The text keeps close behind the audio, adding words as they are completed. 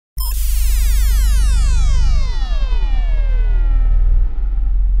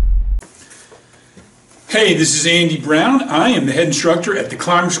Hey, this is Andy Brown. I am the head instructor at the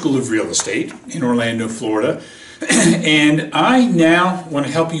Climer School of Real Estate in Orlando, Florida. And I now want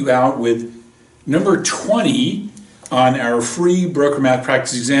to help you out with number 20 on our free broker math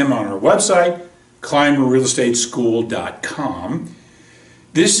practice exam on our website, climerrealestateschool.com.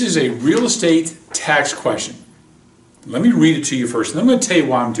 This is a real estate tax question. Let me read it to you first, and I'm going to tell you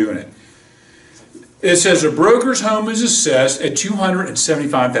why I'm doing it. It says a broker's home is assessed at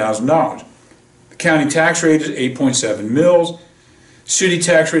 $275,000. The county tax rate is 8.7 mils. City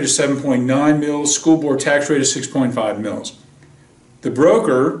tax rate is 7.9 mils. School board tax rate is 6.5 mils. The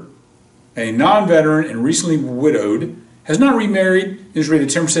broker, a non-veteran and recently widowed, has not remarried and is rated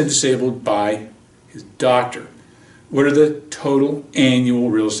 10% disabled by his doctor. What are the total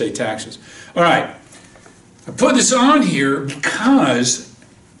annual real estate taxes? All right, I put this on here because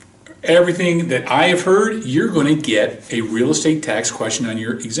everything that I have heard, you're going to get a real estate tax question on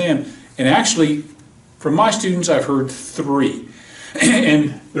your exam. And actually, from my students, I've heard 3.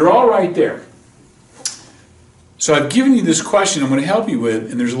 And they're all right there. So I've given you this question I'm going to help you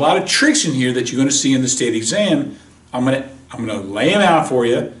with, and there's a lot of tricks in here that you're going to see in the state exam. I'm going to lay them out for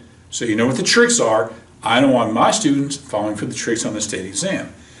you so you know what the tricks are. I don't want my students falling for the tricks on the state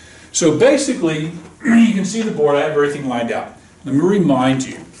exam. So basically, you can see the board, I have everything lined out. Let me remind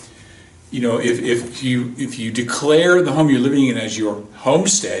you, if you declare the home you're living in as your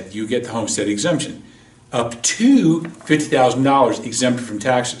homestead, you get the homestead exemption, up to $50,000 exempted from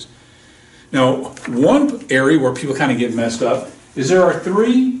taxes. Now, one area where people kind of get messed up is there are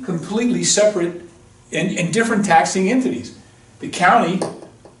 3 completely separate and different taxing entities. The county,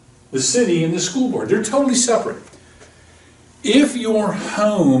 the city, and the school board. They're totally separate. If your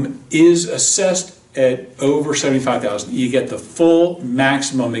home is assessed at over $75,000, you get the full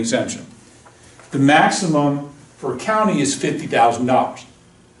maximum exemption. The maximum for county is $50,000.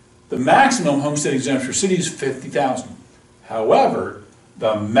 The maximum homestead exemption for city is $50,000. However,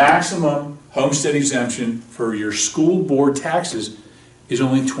 the maximum homestead exemption for your school board taxes is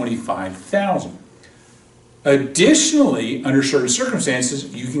only $25,000. Additionally, under certain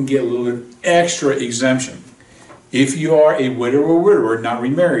circumstances, you can get a little bit extra exemption. If you are a widow or widower, not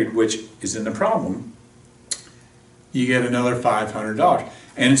remarried, which isn't a problem, you get another $500,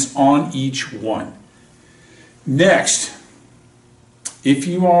 and it's on each one. Next, if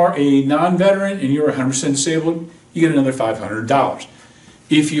you are a non-veteran and you're 100% disabled, you get another $500.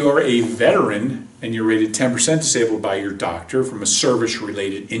 If you are a veteran and you're rated 10% disabled by your doctor from a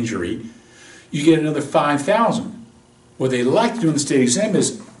service-related injury, you get another $5,000. What they like to do in the state exam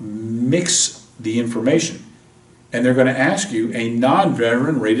is mix the information. And they're going to ask you a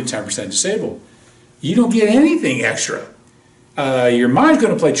non-veteran rated 10% disabled. You don't get anything extra. Your mind's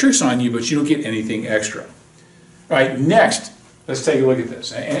going to play tricks on you, but you don't get anything extra. All right, next, let's take a look at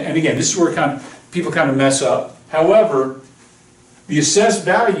this. And again, this is where people kind of mess up. However, the assessed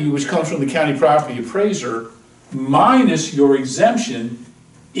value, which comes from the county property appraiser, minus your exemption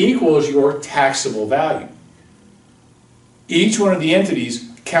equals your taxable value. Each one of the entities,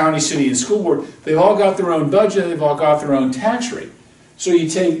 county, city, and school board, they've all got their own budget, they've all got their own tax rate. So you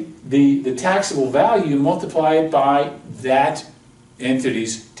take the taxable value and multiply it by that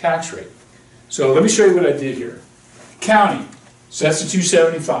entity's tax rate. So let me show you what I did here. County sets to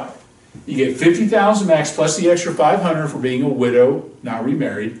 $275,000. You get $50,000 max plus the extra $500 for being a widow, not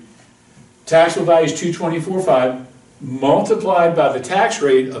remarried. Taxable value is $224,500 multiplied by the tax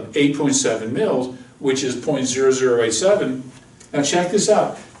rate of 8.7 mils, which is 0.0087. Now check this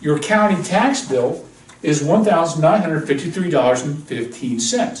out. Your county tax bill is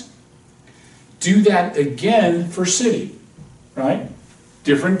 $1,953.15. Do that again for city, right?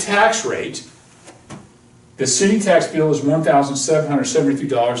 Different tax rate. The city tax bill is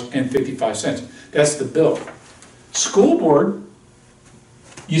 $1,773.55. That's the bill. School board,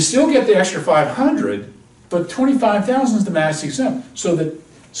 you still get the extra $500, but $25,000 is the max exempt. So the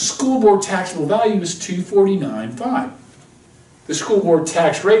school board taxable value is $249,500. The school board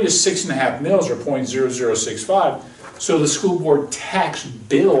tax rate is 6.5 mils or 0.0065. So the school board tax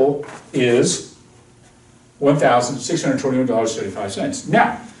bill is $1,621.75.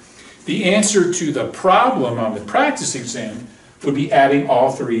 Now, the answer to the problem on the practice exam would be adding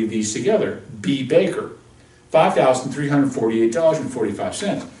all 3 of these together. B. Baker,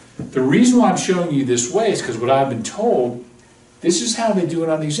 $5,348.45. The reason why I'm showing you this way is because what I've been told, this is how they do it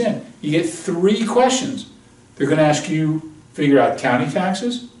on the exam. You get 3 questions. They're going to ask you figure out county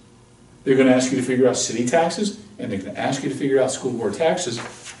taxes, they're going to ask you to figure out city taxes, and they're going to ask you to figure out school board taxes.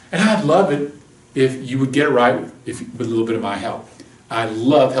 And I'd love it if you would get it right with a little bit of my help. I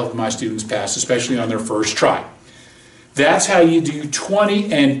love helping my students pass, especially on their first try. That's how you do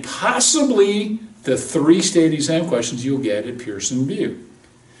 20 and possibly the 3 state exam questions you'll get at Pearson VUE.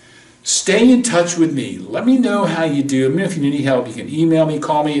 Stay in touch with me. Let me know how you do. Let me know if you need any help. You can email me,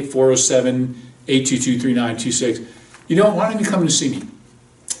 call me at 407-822-3926. You know, why don't you come to see me?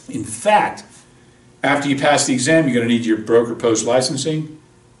 In fact, after you pass the exam, you're going to need your broker post licensing.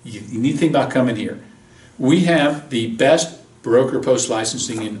 You need to think about coming here. We have the best broker post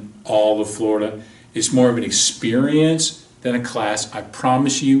licensing in all of Florida. It's more of an experience than a class. I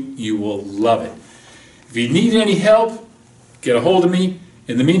promise you, you will love it. If you need any help, get a hold of me.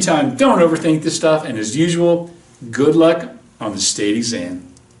 In the meantime, don't overthink this stuff, and as usual, good luck on the state exam.